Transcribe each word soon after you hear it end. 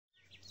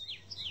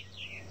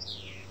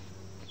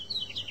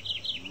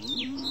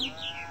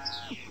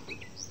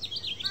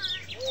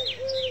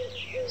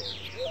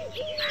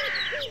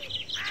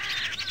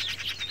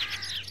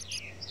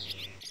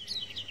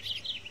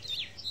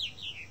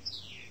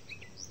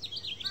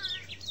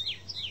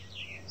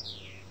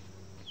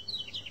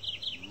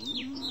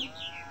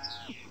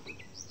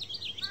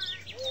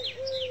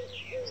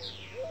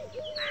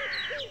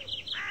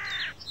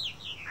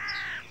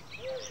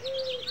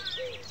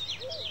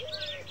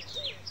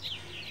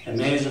A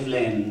maze of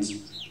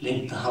lanes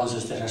link the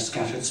houses that are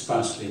scattered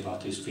sparsely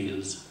about these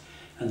fields,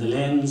 and the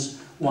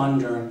lanes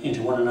wander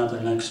into one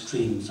another like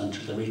streams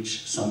until they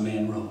reach some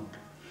main road.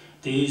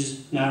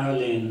 These narrow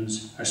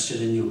lanes are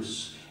still in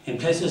use. In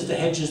places, the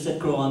hedges that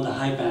grow on the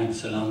high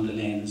banks along the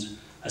lanes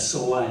are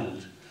so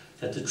wild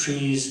that the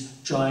trees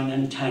join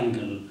and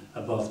tangle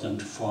above them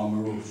to form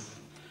a roof.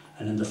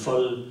 And in the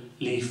full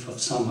leaf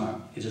of summer,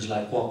 it is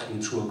like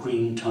walking through a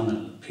green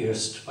tunnel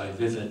pierced by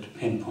vivid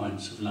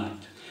pinpoints of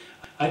light.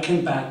 I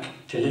came back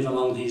to live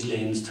among these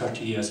lanes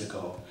 30 years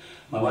ago.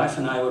 My wife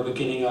and I were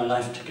beginning our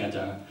life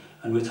together,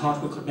 and we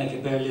thought we could make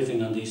a bare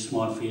living on these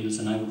small fields,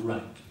 and I would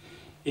write.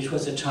 It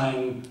was a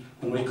time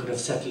when we could have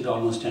settled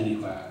almost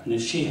anywhere, and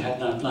if she had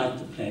not liked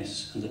the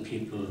place and the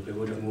people, we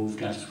would have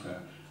moved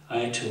elsewhere.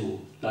 I too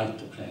liked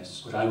the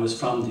place, but I was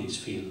from these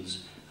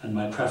fields, and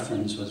my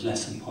preference was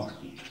less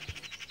important.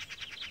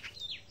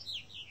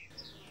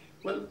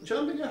 Well,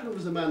 John McGahern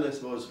was a man, I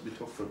suppose, we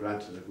took for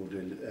granted a good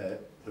deal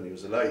when he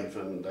was alive,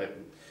 and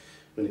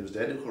when he was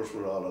dead, of course,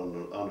 we're all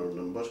honouring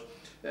him.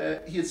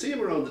 But he'd see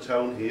him around the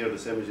town here, the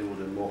same as you would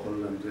in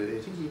Muckle, and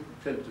I think he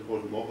tended to go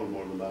to Muckle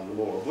more than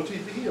Ballinamore. But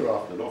he'd be here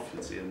often enough.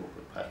 You'd see him up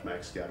at Pat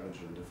Mack's garage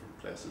and different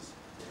places.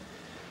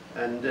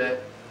 And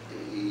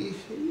he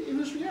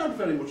was regarded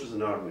very much as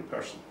an ordinary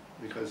person,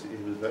 because he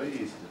was very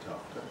easy to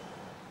talk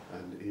to,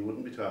 and he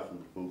wouldn't be talking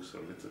about books or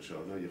literature.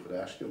 Now, you could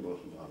ask him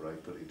about them, all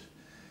right, but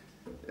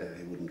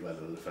he wouldn't dwell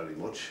on it very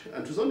much.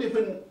 And it was only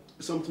when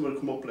something would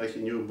come up like a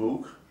new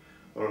book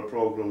or a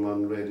programme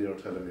on radio or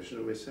television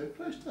and we said,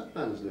 Christ, that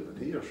man is living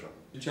here, sure.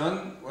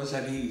 John was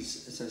at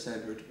ease, as I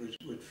said,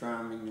 with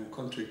farming and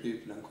country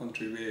people and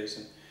country ways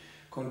and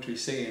country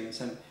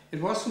sayings, and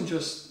it wasn't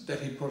just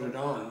that he put it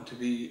on to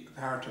be a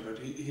part of it.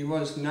 He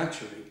was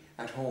naturally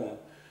at home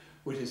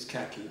with his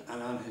cattle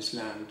and on his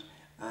land,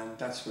 and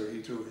that's where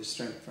he drew his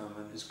strength from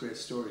and his great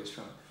stories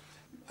from.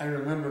 I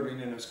remember being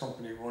in his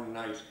company one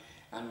night,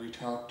 and we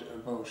talked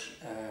about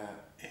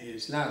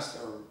his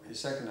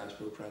second last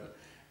book,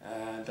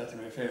 rather, That They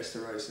May Face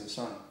the Rising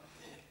Sun.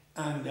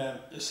 And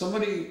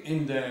somebody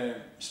in the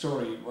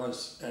story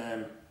was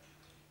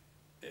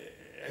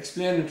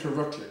explaining to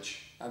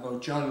Rutledge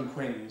about John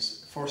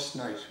Quinn's first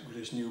night with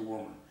his new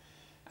woman.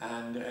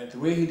 And the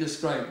way he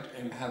described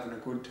him having a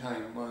good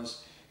time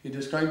was, he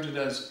described it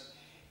as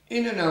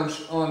in and out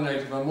all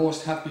night of a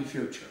most happy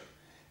future.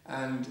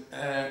 And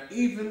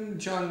even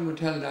John would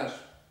tell that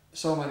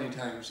so many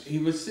times, he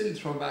would still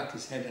throw back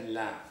his head and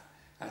laugh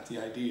at the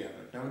idea of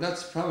it. Now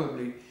that's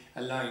probably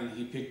a line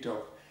he picked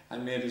up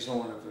and made his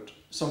own of it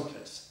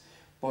someplace.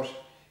 But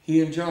he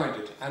enjoyed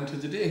it, and to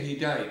the day he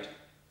died,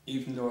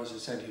 even though, as I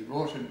said, he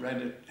wrote it,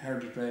 read it,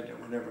 heard it read,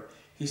 and whatever,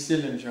 he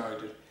still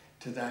enjoyed it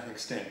to that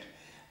extent.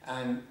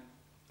 And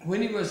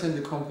when he was in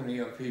the company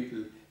of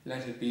people,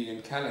 let it be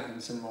in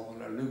Callahan's in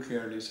Muckle or Luke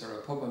Early's or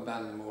a pub in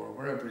Ballinamore or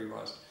wherever he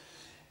was,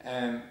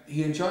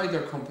 he enjoyed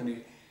their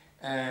company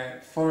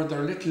for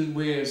their little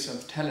ways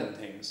of telling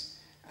things,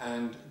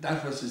 and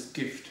that was his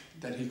gift,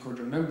 that he could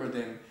remember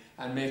them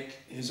and make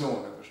his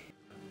own of it.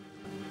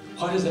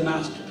 What is a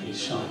masterpiece,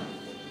 Sean?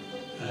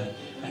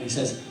 And he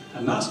says,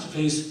 a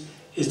masterpiece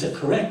is the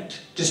correct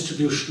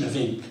distribution of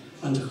ink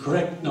on the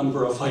correct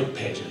number of white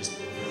pages.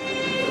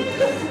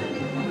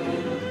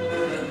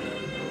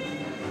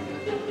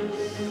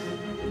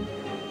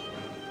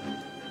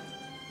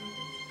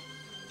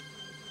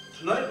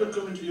 Tonight we're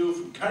coming to you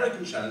from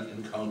Carrick-on-Shannon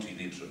in County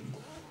Leitrim,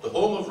 the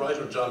home of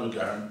writer John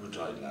McGahern, who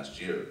died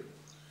last year.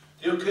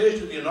 The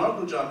occasion of the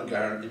inaugural John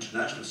McGahern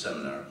International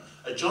Seminar,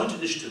 a joint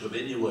initiative of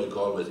NUI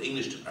Galway's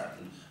English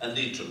Department and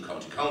Leitrim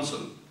County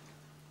Council.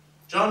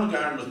 John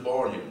McGahern was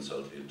born here in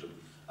South Leitrim,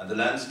 and the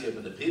landscape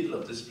and the people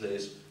of this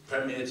place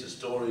permeates his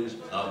stories,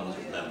 novels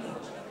and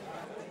memoirs.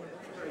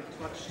 I'm very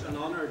touched and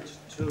honoured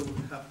to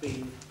have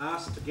been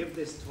asked to give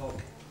this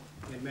talk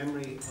in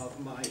memory of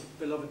my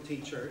beloved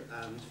teacher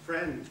and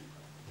friend.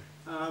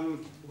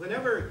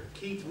 Whenever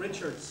Keith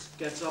Richards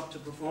gets up to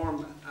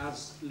perform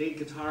as lead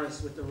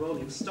guitarist with the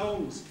Rolling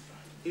Stones,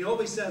 he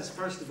always says,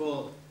 first of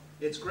all,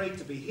 it's great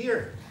to be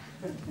here.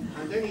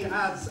 And then he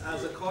adds,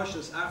 as a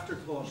cautious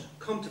afterthought,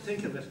 come to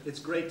think of it, it's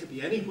great to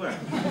be anywhere.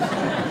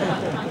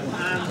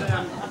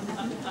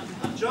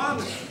 And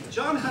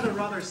John had a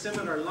rather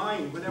similar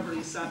line whenever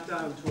he sat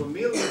down to a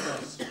meal with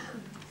us.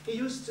 He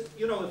used to,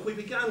 you know, if we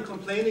began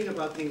complaining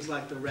about things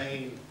like the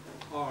rain,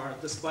 or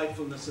the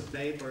spitefulness of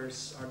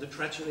neighbours, or the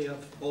treachery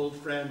of old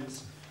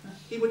friends,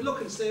 he would look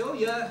and say, oh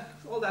yeah,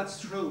 all that's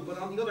true, but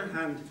on the other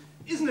hand,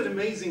 isn't it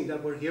amazing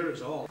that we're here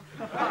at all?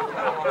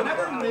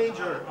 Whenever a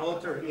major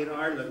author in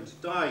Ireland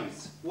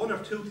dies, one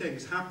of two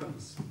things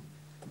happens.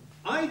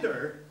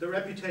 Either the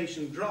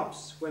reputation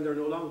drops when they're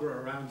no longer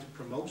around to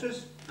promote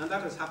it, and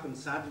that has happened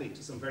sadly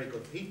to some very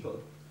good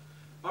people,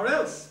 or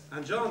else,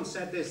 and John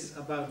said this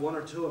about one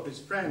or two of his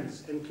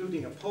friends,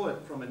 including a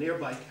poet from a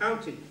nearby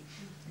county,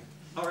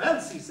 or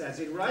else, he says,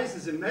 it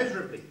rises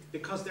immeasurably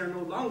because they're no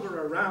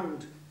longer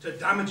around to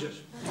damage it.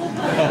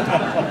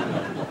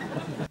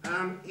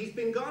 He's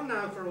been gone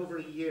now for over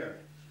a year.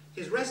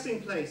 His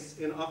resting place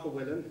in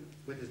Auchawillan,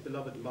 with his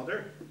beloved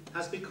mother,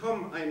 has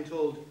become, I am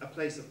told, a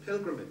place of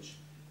pilgrimage.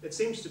 It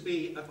seems to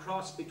be a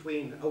cross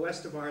between a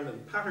West of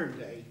Ireland Pattern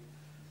Day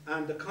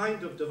and the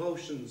kind of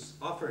devotions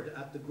offered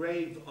at the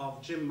grave of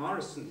Jim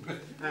Morrison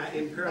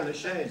in Père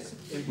Lachaise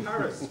in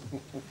Paris.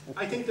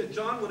 I think that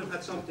John would have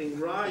had something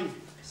wry,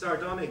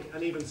 sardonic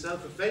and even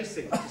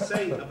self-effacing to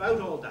say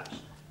about all that,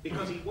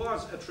 because he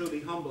was a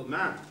truly humble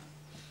man.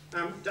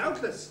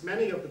 Doubtless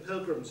many of the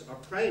pilgrims are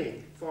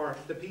praying for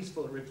the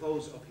peaceful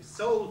repose of his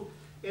soul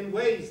in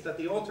ways that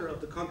the author of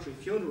the country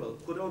funeral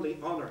could only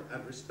honour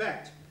and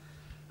respect.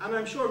 And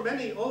I'm sure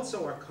many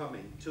also are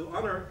coming to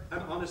honour an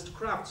honest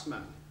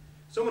craftsman,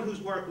 someone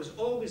whose work was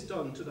always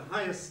done to the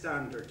highest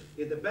standard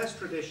in the best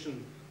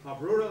tradition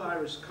of rural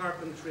Irish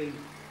carpentry,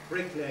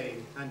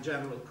 bricklaying and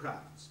general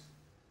crafts.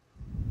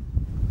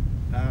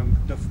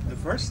 The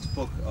first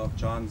book of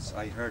John's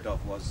I heard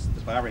of was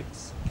The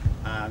Barracks,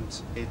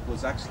 and it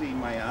was actually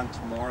my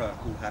Aunt Maura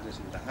who had it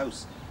in the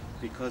house,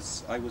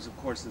 because I was of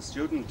course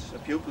a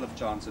pupil of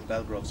John's at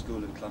Belgrove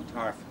School in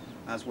Clontarf,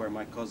 as were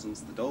my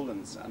cousins the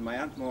Dolans, and my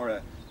Aunt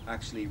Maura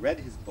actually read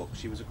his book.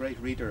 She was a great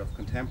reader of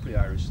contemporary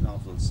Irish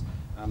novels,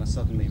 and I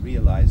suddenly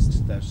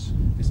realised that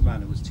this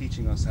man who was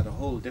teaching us had a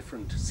whole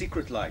different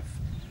secret life,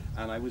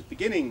 and I was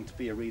beginning to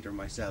be a reader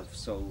myself,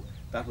 so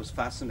that was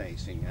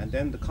fascinating. And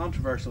then the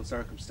controversial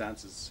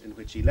circumstances in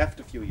which he left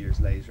a few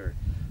years later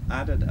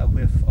added a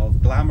whiff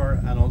of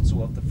glamour and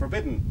also of the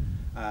forbidden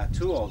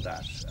to all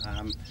that.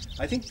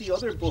 I think the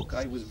other book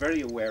I was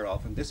very aware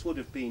of, and this would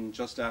have been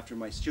just after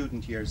my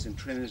student years in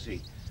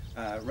Trinity,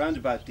 round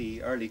about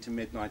the early to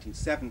mid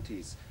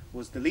 1970s,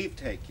 was The Leave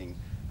Taking.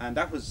 And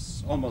that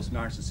was almost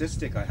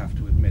narcissistic, I have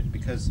to admit,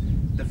 because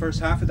the first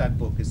half of that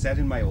book is set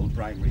in my old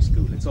primary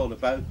school. It's all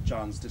about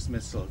John's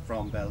dismissal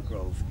from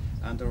Belgrove,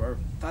 and there are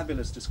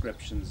fabulous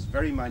descriptions,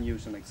 very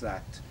minute and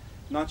exact,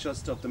 not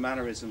just of the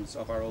mannerisms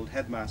of our old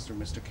headmaster,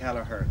 Mr.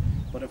 Gallagher,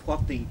 but of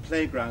what the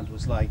playground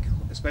was like,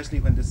 especially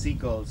when the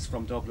seagulls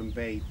from Dublin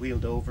Bay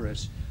wheeled over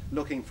it,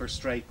 looking for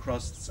stray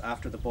crusts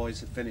after the boys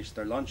had finished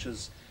their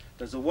lunches.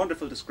 There's a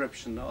wonderful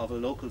description of a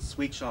local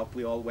sweet shop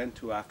we all went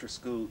to after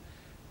school,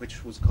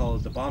 which was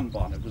called the Bon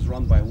Bon. It was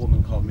run by a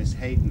woman called Miss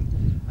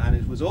Hayden, and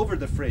it was over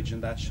the fridge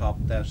in that shop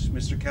that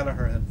Mr.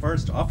 Gallagher had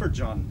first offered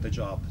John the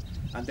job,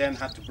 and then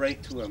had to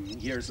break to him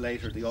years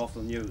later the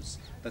awful news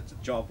that the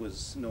job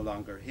was no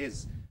longer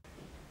his.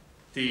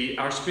 The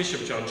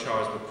Archbishop John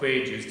Charles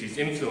McQuaid used his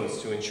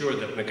influence to ensure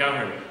that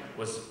McGahern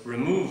was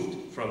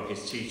removed from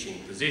his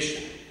teaching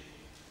position.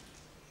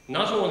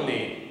 Not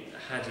only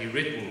had he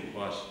written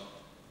what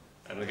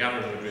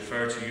McGahern would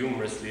refer to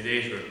humorously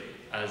later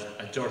as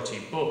a dirty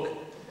book,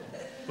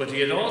 but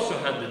he had also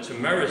had the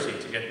temerity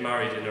to get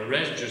married in a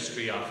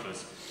registry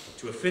office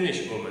to a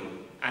Finnish woman,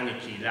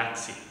 Annikki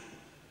Latsi.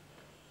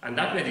 And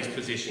that made his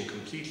position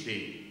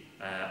completely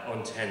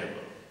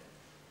untenable.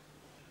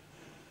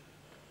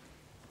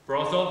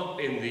 Brought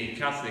up in the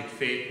Catholic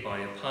faith by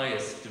a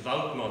pious,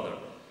 devout mother,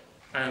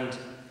 and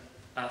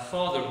a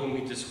father whom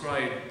he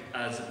described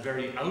as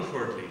very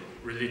outwardly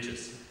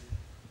religious,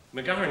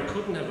 McGahern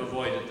couldn't have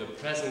avoided the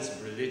presence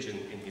of religion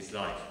in his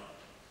life.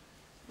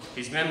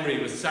 His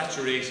memory was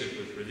saturated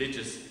with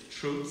religious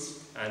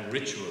truths and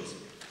rituals,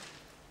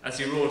 as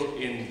he wrote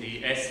in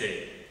the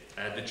essay,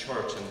 The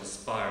Church and the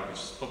Spire, which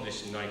was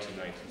published in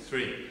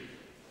 1993,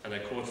 and I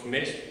quote from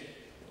it,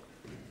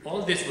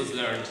 "All this was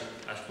learned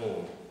at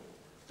home.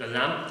 The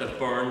lamp that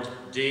burned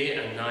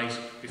day and night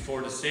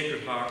before the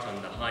Sacred Heart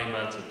on the high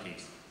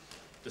mantelpiece,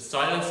 the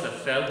silence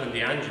that fell when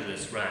the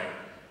Angelus rang,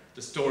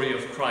 the story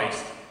of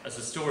Christ as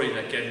a story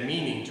that gave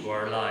meaning to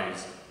our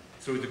lives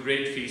through the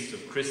great feasts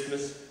of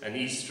Christmas and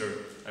Easter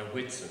and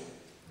Whitsun."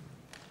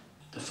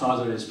 The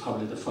father is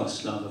probably the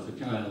first love of a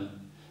girl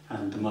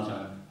and the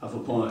mother of a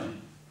boy.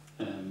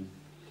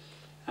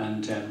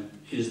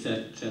 Is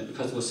that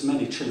because there were so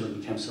many children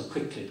who came so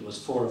quickly, there was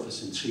 4 of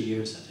us in 3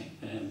 years, I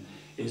think,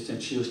 is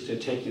that she used to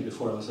take me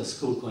before I was a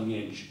school-going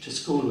age to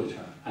school with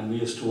her, and we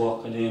used to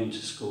walk alone to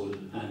school,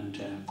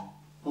 and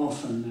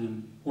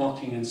often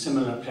walking in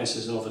similar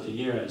places over the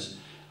years,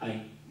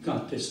 I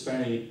got this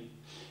very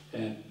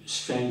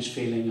strange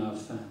feeling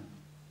of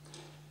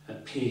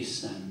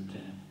peace and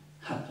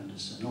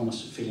happiness, and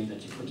almost a feeling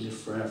that you could live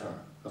forever,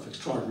 of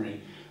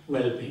extraordinary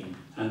well-being.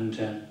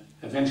 And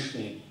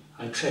eventually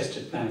I traced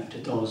it back to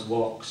those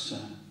walks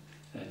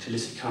to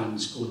Lissycarn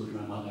School with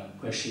my mother,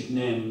 where she'd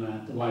name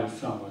the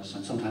wildflowers,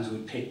 and sometimes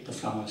we'd pick the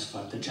flowers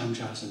for the jam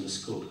jars in the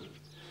school.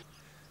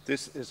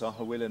 This is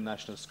Aughawillan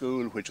National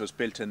School, which was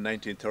built in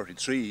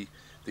 1933,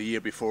 the year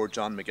before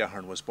John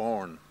McGahern was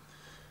born.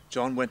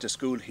 John went to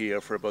school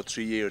here for about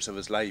 3 years of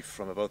his life,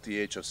 from about the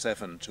age of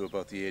 7 to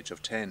about the age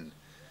of 10.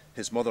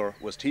 His mother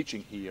was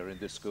teaching here in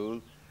this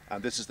school,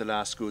 and this is the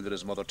last school that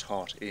his mother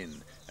taught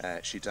in.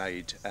 She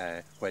died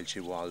while she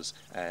was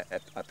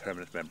a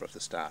permanent member of the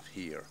staff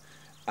here.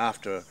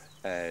 After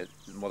his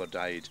mother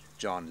died,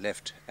 John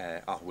left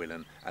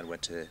Aughawillan and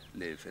went to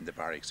live in the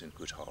barracks in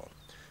Good Hall.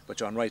 But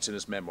John writes in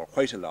his memoir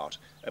quite a lot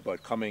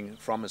about coming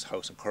from his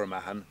house in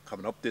Curramahan,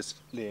 coming up this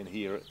lane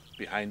here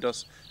behind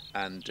us,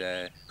 and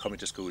coming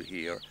to school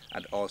here,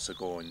 and also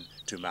going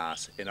to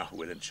Mass in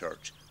Ahawillan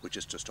Church, which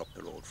is just up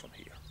the road from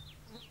here.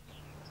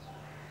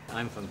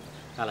 I'm from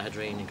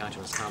Ballahadreen in County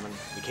Roscommon.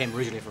 He came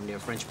originally from near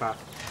French Park,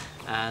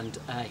 and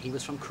he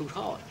was from Croot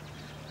Hall.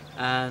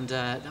 And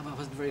that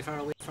wasn't very far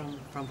away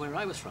from where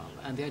I was from.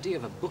 And the idea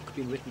of a book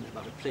being written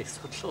about a place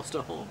so close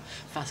to home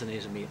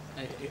fascinated me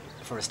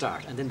for a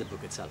start. And then the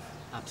book itself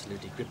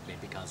absolutely gripped me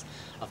because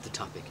of the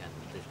topic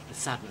and the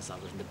sadness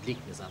of it and the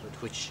bleakness of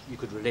it, which you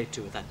could relate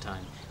to at that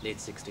time, late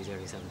 60s,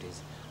 early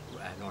 70s,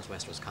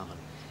 northwest Roscommon.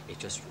 It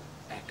just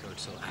echoed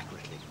so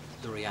accurately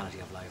the reality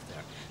of life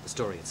there. The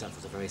story itself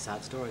was a very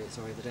sad story, the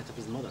story of the death of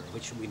his mother,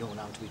 which we know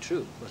now to be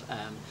true. But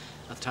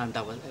at the time,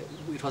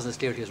 it wasn't as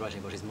clear he was writing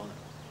about his mother.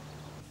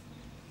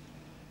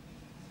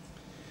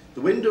 The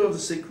window of the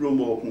sick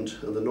room opened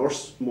and the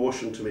nurse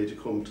motioned to me to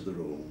come to the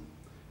room.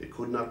 It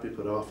could not be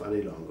put off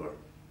any longer.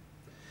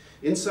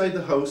 Inside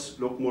the house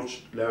looked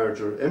much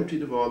larger,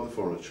 emptied of all the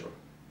furniture.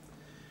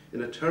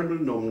 In a terrible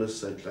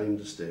numbness I climbed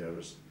the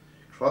stairs,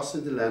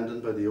 crossing the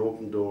landing by the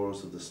open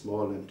doors of the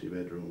small empty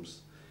bedrooms,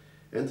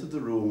 entered the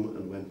room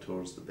and went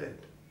towards the bed.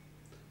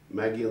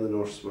 Maggie and the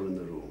nurse were in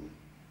the room.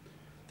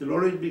 "The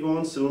lorry'll be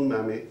going soon,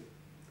 mammy."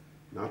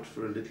 "Not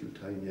for a little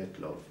time yet,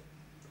 love."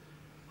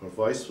 Her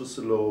voice was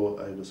so low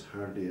I was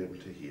hardly able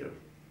to hear.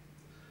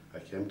 "I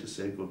came to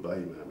say goodbye,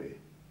 mammy."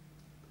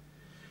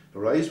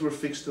 Her eyes were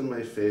fixed on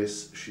my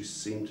face. She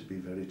seemed to be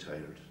very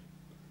tired.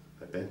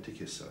 I bent to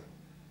kiss her.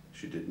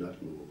 She did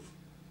not move.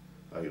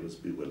 I was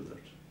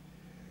bewildered.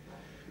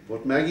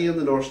 But Maggie and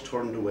the nurse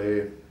turned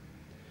away.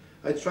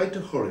 I tried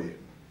to hurry.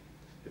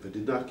 If I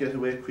did not get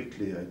away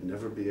quickly, I'd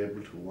never be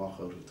able to walk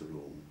out of the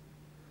room.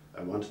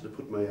 I wanted to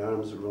put my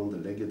arms around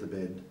the leg of the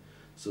bed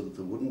so that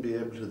they wouldn't be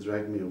able to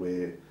drag me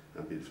away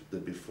and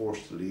they'd be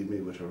forced to leave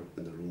me with her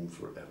in the room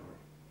forever.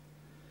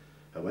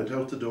 I went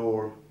out the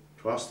door,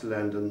 crossed the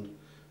landing,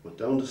 went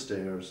down the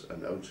stairs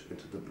and out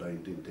into the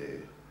blinding day.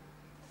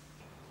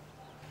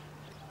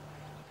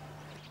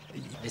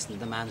 Listen,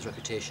 the man's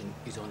reputation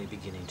is only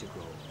beginning to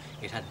grow.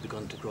 It had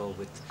begun to grow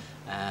with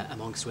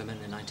amongst women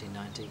in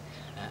 1990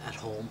 at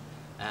home.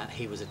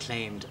 He was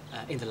acclaimed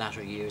in the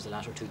latter years, the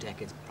latter 2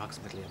 decades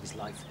approximately of his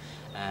life,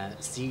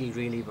 sealed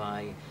really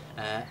by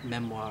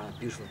memoir, a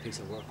beautiful piece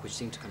of work which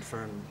seemed to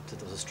confirm that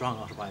there was a strong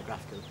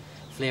autobiographical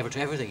flavour to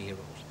everything he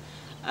wrote.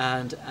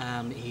 And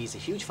he's a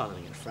huge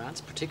following in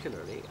France,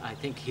 particularly. I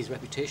think his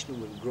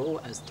reputation will grow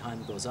as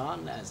time goes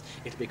on, as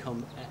it'll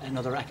become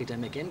another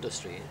academic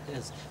industry,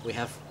 as we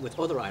have with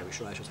other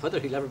Irish writers. Whether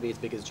he'll ever be as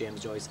big as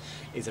James Joyce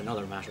is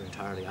another matter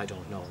entirely, I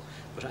don't know.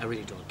 But I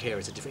really don't care.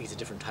 He's a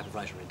different type of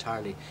writer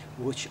entirely,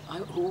 who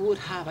would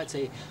have, I'd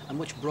say, a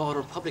much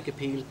broader public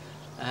appeal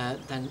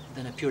than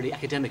a purely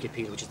academic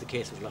appeal, which is the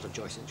case with a lot of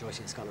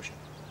Joycean scholarship.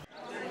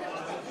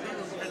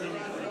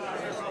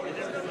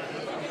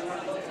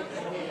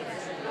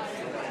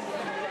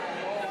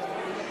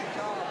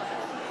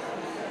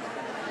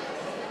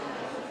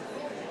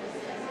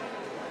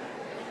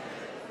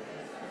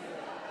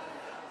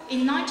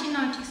 In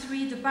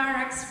 1993, the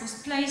barracks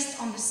was placed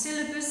on the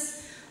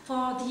syllabus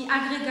for the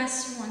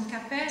Agrégation en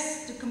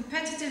CAPES, the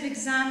competitive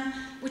exam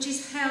which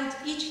is held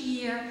each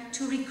year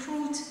to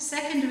recruit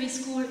secondary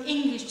school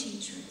English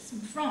teachers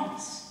in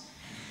France.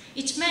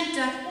 It meant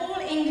that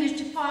all English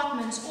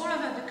departments all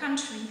over the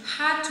country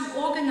had to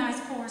organize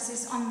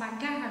courses on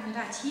McGahern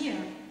that year.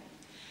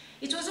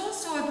 It was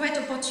also a great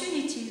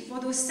opportunity for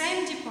those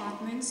same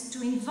departments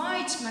to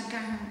invite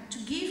McGahern to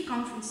give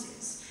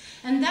conferences.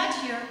 And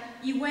that year,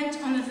 he went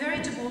on a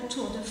veritable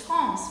tour de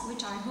France,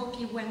 which I hope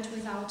he went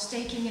without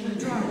taking any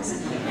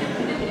drugs.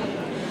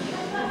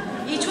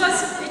 It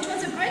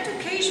was a great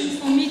occasion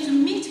for me to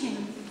meet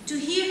him, to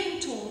hear him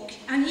talk,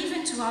 and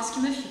even to ask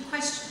him a few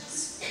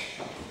questions.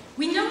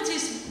 We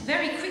noticed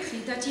very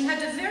quickly that he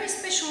had a very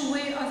special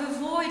way of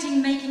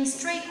avoiding making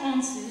straight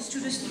answers to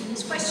the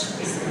students'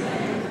 questions,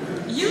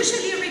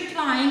 usually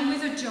replying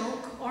with a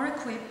joke or a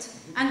quip,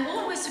 and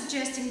always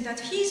suggesting that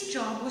his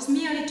job was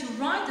merely to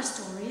write the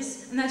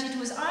stories and that it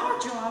was our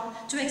job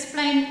to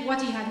explain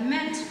what he had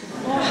meant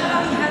or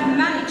how he had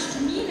managed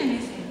to mean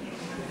anything.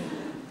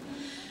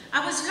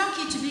 I was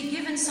lucky to be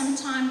given some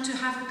time to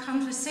have a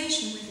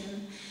conversation with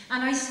him,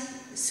 and I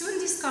soon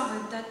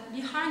discovered that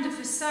behind the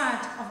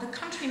facade of the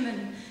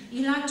countryman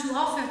he liked to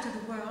offer to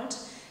the world,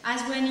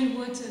 as when he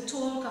would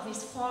talk of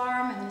his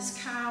farm and his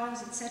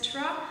cows,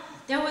 etc.,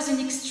 there was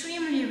an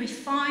extremely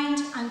refined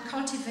and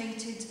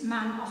cultivated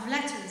man of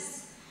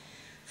letters.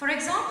 For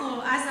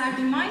example, as I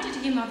reminded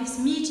him of his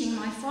meeting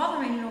my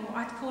father-in-law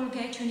at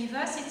Colgate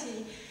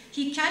University,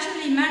 he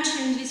casually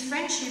mentioned his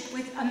friendship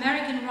with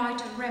American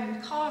writer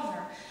Raymond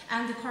Carver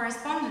and the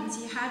correspondence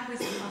he had with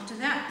him after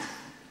that.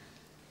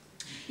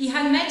 He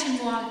had met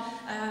him while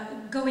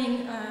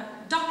going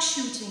duck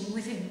shooting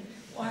with him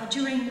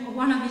during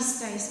one of his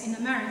stays in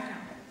America.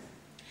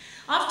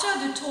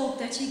 After the talk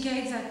that he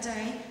gave that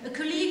day, a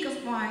colleague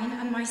of mine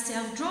and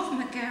myself drove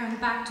McGahern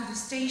back to the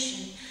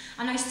station,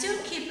 and I still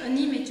keep an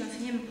image of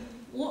him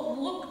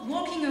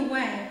walking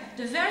away,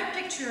 the very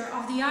picture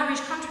of the Irish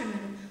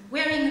countryman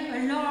wearing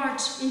a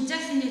large,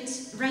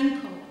 indefinite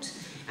raincoat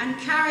and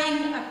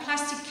carrying a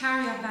plastic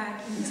carrier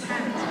bag in his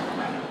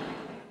hand.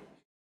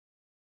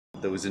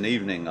 There was an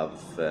evening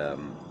of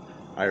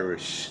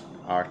Irish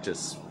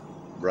artists,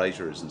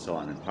 writers and so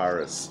on in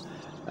Paris,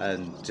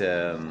 and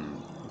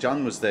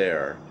John was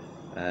there,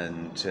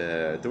 and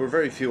there were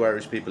very few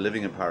Irish people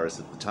living in Paris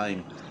at the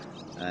time,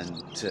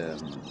 and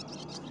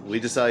we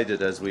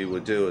decided, as we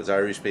would do, as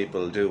Irish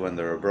people do when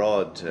they're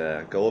abroad,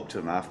 go up to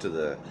him after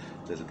the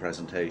little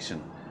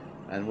presentation,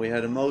 and we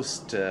had a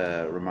most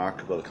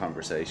remarkable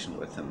conversation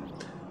with him,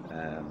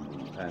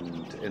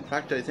 and in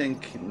fact I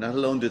think not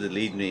alone did it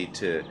lead me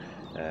to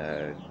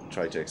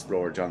try to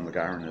explore John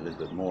McGahern a little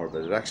bit more,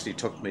 but it actually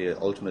took me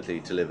ultimately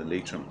to live in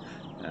Leitrim.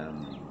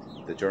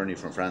 The journey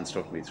from France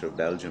took me through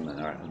Belgium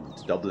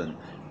and Dublin,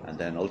 and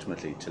then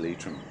ultimately to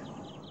Leitrim.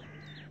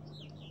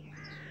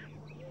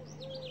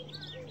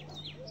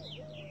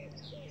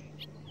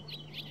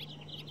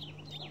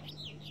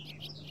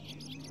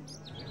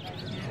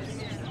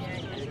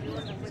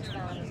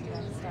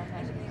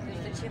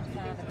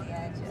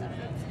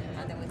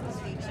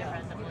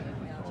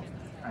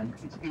 And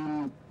it's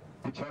in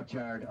the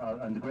churchyard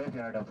and the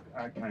graveyard of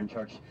Ardcarn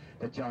Church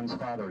that John's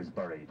father is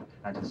buried,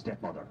 and his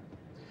stepmother.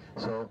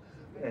 So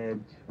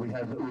we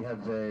have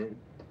the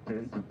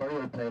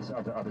burial place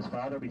of his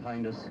father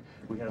behind us.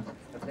 We have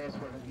a place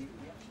where he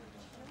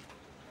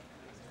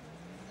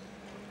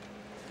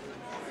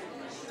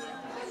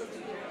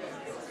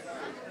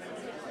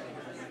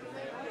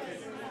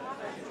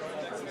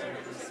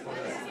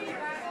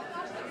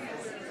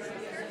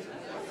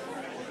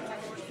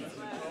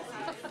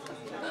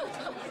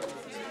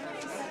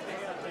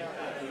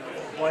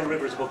Boyle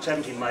River is about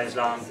 17 miles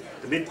long.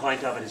 The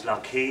midpoint of it is Lough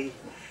Key.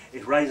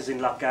 It rises in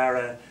Lough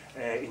Gara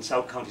in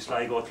South County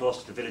Sligo,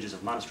 close to the villages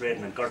of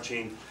Monastraden and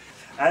Gurcheen.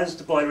 As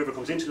the Boyle River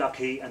comes into Lough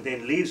Key and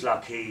then leaves Lough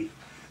Key,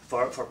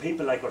 for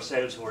people like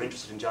ourselves who are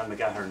interested in John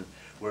McGahern,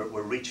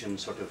 we're reaching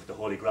sort of the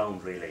holy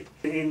ground, really.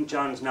 In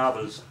John's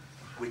novels,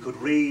 we could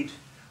read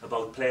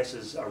about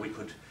places, or we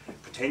could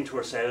pretend to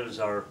ourselves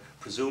or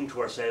presume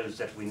to ourselves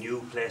that we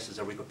knew places,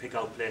 or we could pick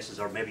out places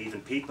or maybe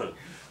even people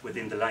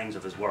within the lines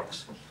of his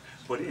works.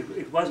 But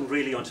it wasn't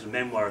really until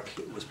Memoir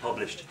was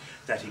published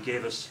that he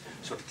gave us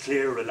sort of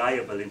clear,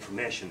 reliable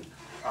information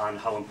on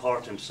how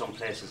important some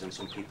places and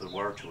some people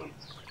were to him.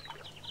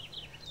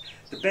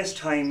 The best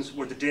times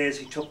were the days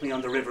he took me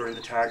on the river in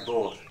the tarred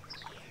boat.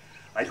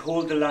 I'd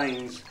hold the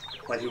lines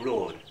while he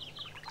rowed.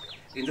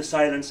 In the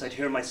silence I'd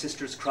hear my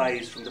sister's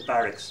cries from the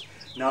barracks,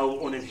 now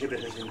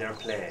uninhibited in their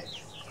play.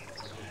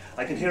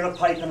 I can hear a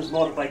pipe on his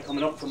motorbike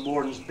coming up from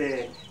Moran's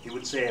Bay, he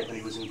would say when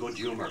he was in good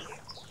humour.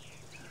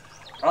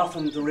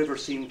 Often the river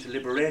seemed to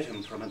liberate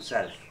him from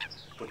himself,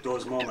 but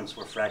those moments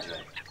were fragile.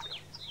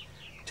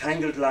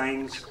 Tangled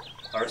lines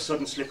or a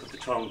sudden slip of the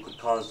tongue could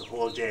cause the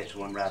whole day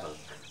to unravel.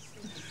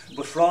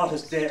 But fraught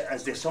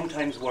as they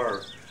sometimes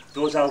were,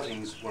 those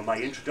outings were my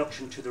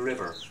introduction to the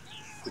river,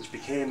 which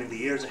became in the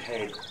years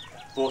ahead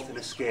both an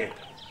escape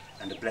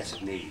and a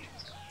blessed need.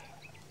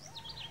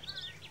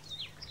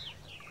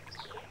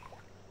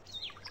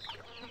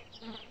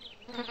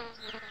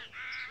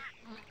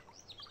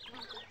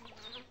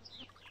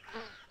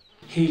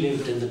 He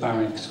lived in the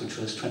barracks, which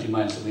was 20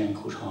 miles away in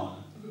Coot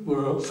Hall. We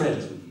were afraid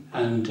of him,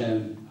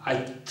 and I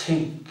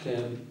think,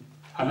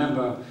 I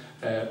remember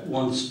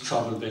once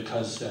trouble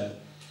because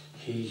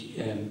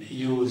he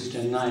used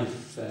a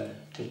knife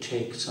to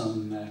take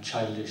some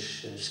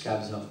childish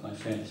scabs off my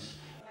face.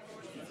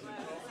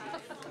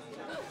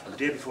 On the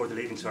day before the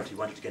leaving cert, he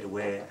wanted to get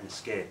away and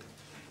escape.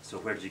 So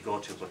where did he go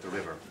to but the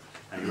river?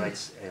 And he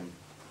writes,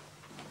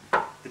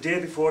 the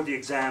day before the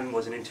exam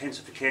was an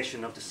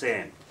intensification of the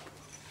same.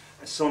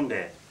 A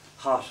Sunday,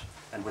 hot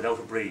and without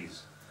a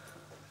breeze.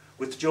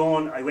 With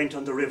Joan I went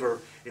on the river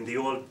in the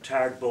old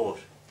tarred boat,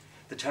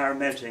 the tar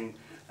melting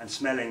and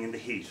smelling in the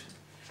heat,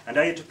 and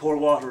I had to pour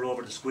water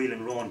over the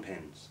squealing roan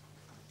pins.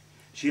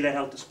 She let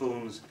out the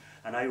spoons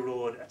and I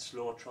rowed at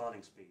slow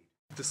trawling speed.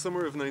 The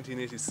summer of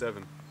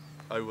 1987,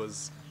 I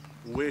was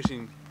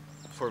waiting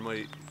for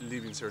my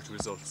Leaving Cert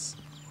results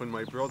when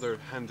my brother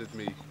handed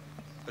me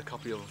a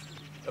copy of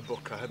a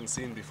book I hadn't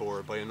seen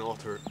before by an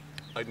author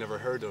I'd never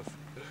heard of.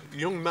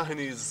 Young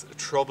Mahony's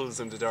troubles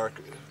in the dark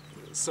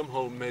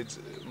somehow made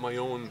my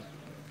own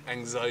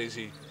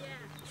anxiety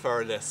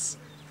far less,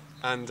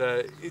 and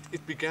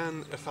it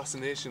began a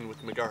fascination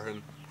with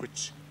McGahern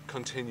which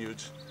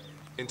continued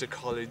into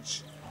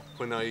college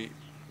when I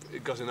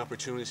got an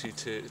opportunity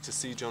to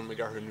see John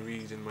McGahern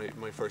read in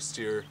my first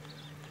year.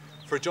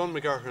 For John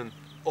McGahern,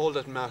 all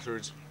that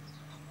mattered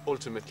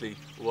ultimately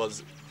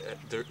was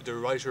the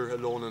writer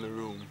alone in a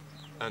room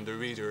and the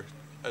reader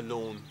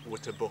alone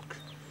with a book.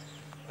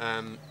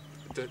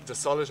 The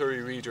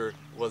solitary reader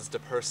was the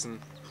person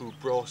who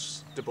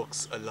brought the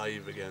books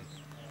alive again.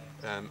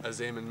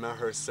 As Eamon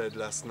Maher said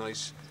last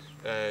night,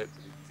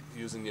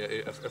 using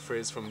a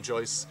phrase from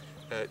Joyce,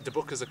 the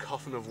book is a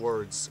coffin of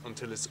words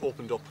until it's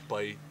opened up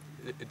by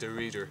the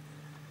reader.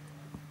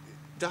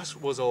 that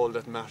was all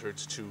that mattered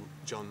to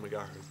John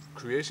McGahern,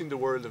 creating the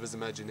world of his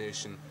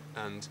imagination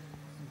and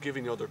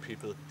giving other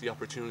people the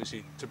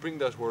opportunity to bring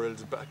that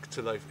world back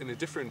to life in a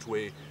different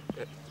way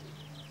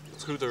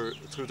through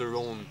their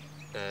own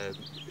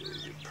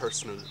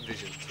personal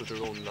vision, through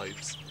their own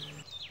lives.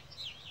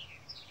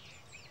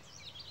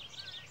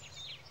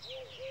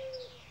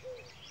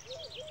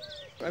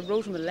 I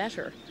wrote him a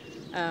letter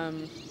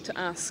to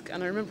ask,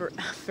 and I remember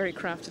very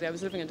craftily, I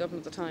was living in Dublin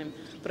at the time,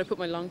 but I put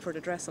my Longford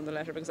address on the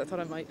letter because I thought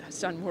I might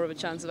stand more of a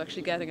chance of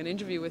actually getting an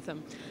interview with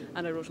him.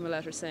 And I wrote him a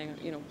letter saying,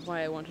 you know,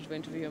 why I wanted to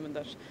interview him, and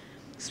that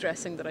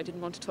stressing that I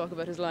didn't want to talk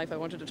about his life, I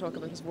wanted to talk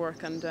about his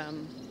work. And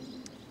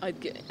I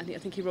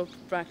think he wrote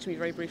back to me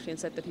very briefly and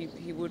said that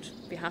he would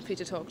be happy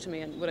to talk to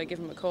me and would I give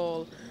him a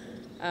call.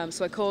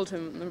 So I called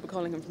him. I remember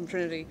calling him from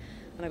Trinity,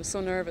 and I was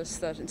so nervous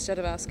that instead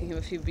of asking him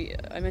if he'd be,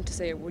 I meant to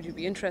say, would you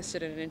be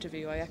interested in an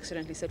interview? I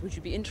accidentally said, would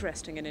you be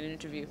interesting in an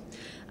interview?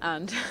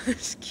 And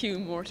cue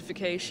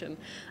mortification.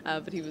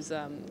 But he was,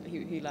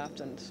 he laughed,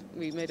 and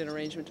we made an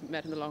arrangement,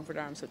 met in the Longford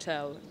Arms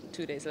Hotel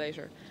 2 days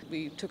later.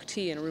 We took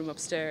tea in a room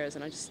upstairs,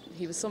 and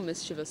he was so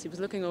mischievous. He was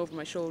looking over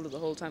my shoulder the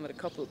whole time at a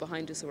couple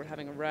behind us who were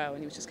having a row, and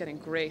he was just getting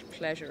great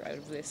pleasure out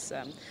of this,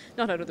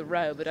 not out of the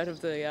row, but out of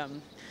the,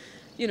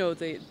 you know,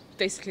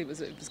 basically it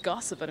was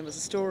gossip and it was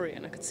a story,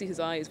 and I could see his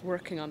eyes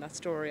working on that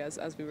story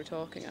as we were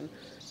talking, and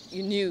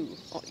you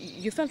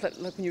felt like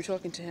when you were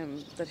talking to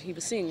him that he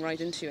was seeing right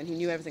into you and he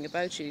knew everything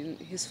about you.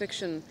 His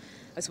fiction,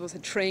 I suppose,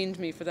 had trained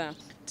me for that.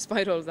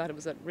 Despite all of that, it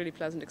was a really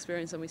pleasant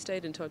experience, and we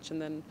stayed in touch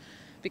and then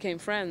became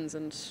friends,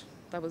 and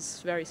that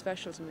was very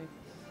special to me.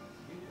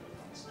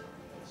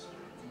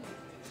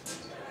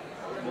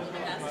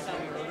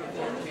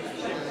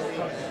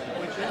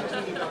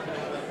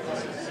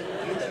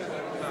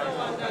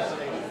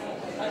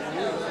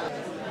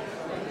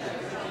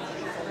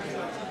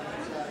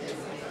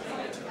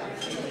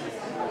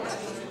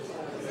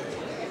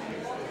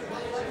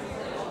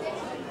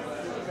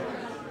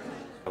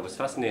 I was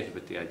fascinated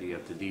with the idea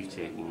of the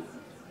leave-taking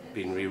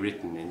being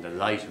rewritten in the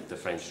light of the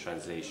French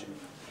translation.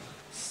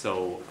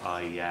 So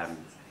I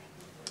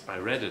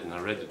read it, and I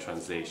read the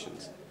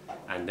translations,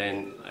 and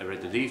then I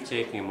read the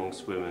leave-taking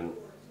amongst women,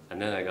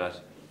 and then I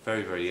got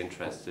very, very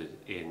interested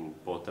in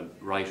both the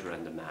writer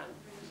and the man.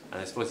 And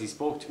I suppose he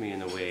spoke to me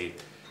in a way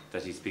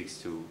that he speaks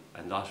to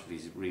a lot of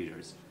his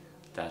readers,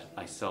 that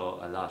I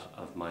saw a lot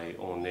of my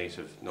own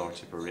native North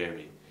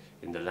Tipperary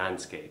in the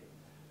landscape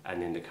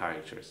and in the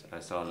characters.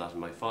 I saw a lot of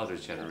my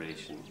father's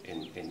generation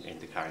in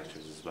the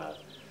characters as well.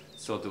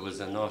 So there was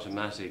an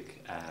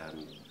automatic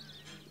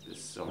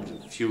sort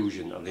of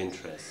fusion of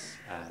interests,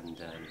 and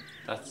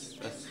that's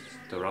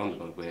the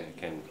roundabout way I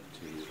came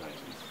to his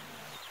writings.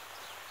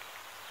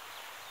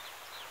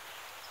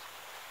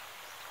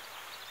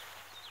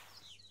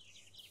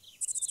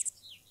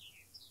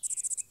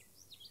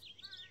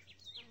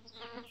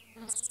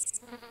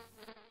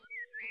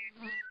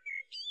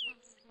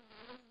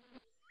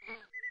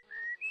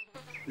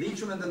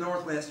 Leitrim and the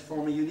Northwest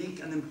form a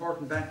unique and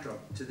important backdrop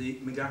to the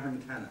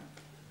McGahern canon.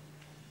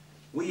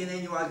 We in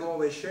NUI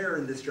Galway share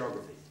in this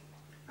geography,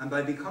 and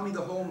by becoming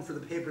the home for the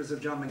papers of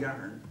John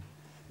McGahern,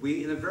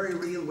 we in a very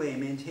real way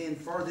maintain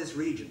for this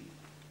region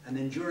an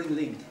enduring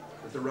link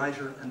with the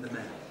writer and the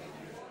man.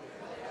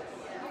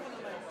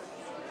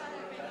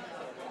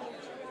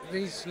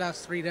 These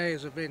last 3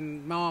 days have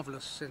been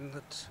marvellous in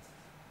that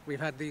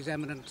we've had these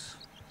eminent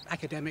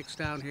academics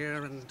down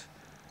here and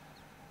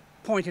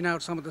pointing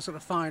out some of the sort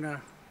of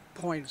finer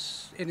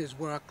points in his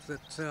work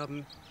that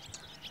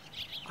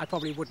I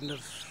probably wouldn't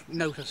have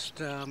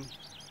noticed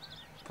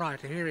prior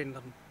to hearing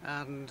them,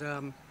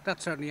 and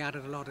that certainly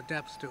added a lot of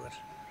depth to it.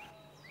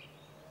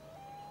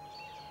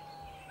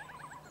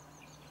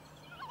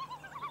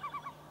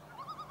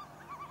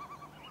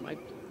 I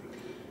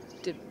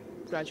did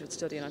graduate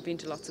study and I've been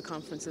to lots of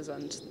conferences,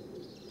 and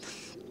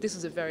this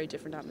was a very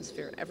different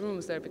atmosphere. Everyone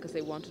was there because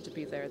they wanted to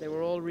be there. They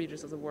were all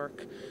readers of the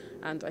work,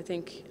 and I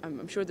think,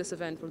 I'm sure this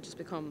event will just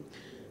become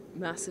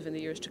massive in the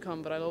years to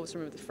come, but I'll always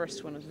remember the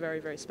first one as a very,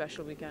 very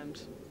special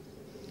weekend.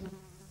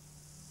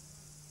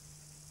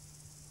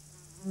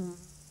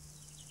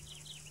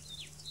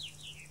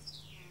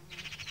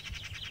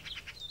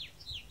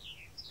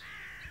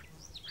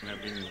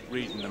 I've been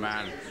reading the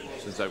man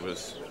since I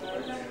was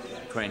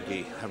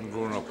 20, having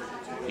grown up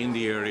in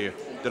the area.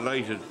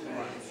 Delighted,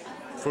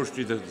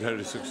 firstly, that he had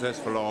a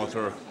successful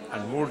author,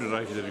 and more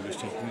delighted that he was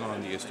taking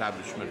on the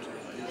establishment.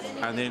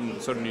 And then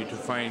suddenly to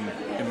find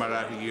in my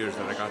latter years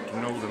that I got to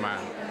know the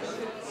man,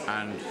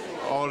 and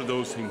all of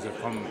those things have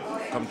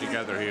come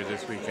together here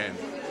this weekend,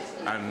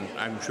 and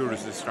I'm sure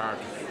it's the start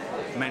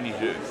of many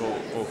to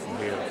go from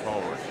here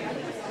forward.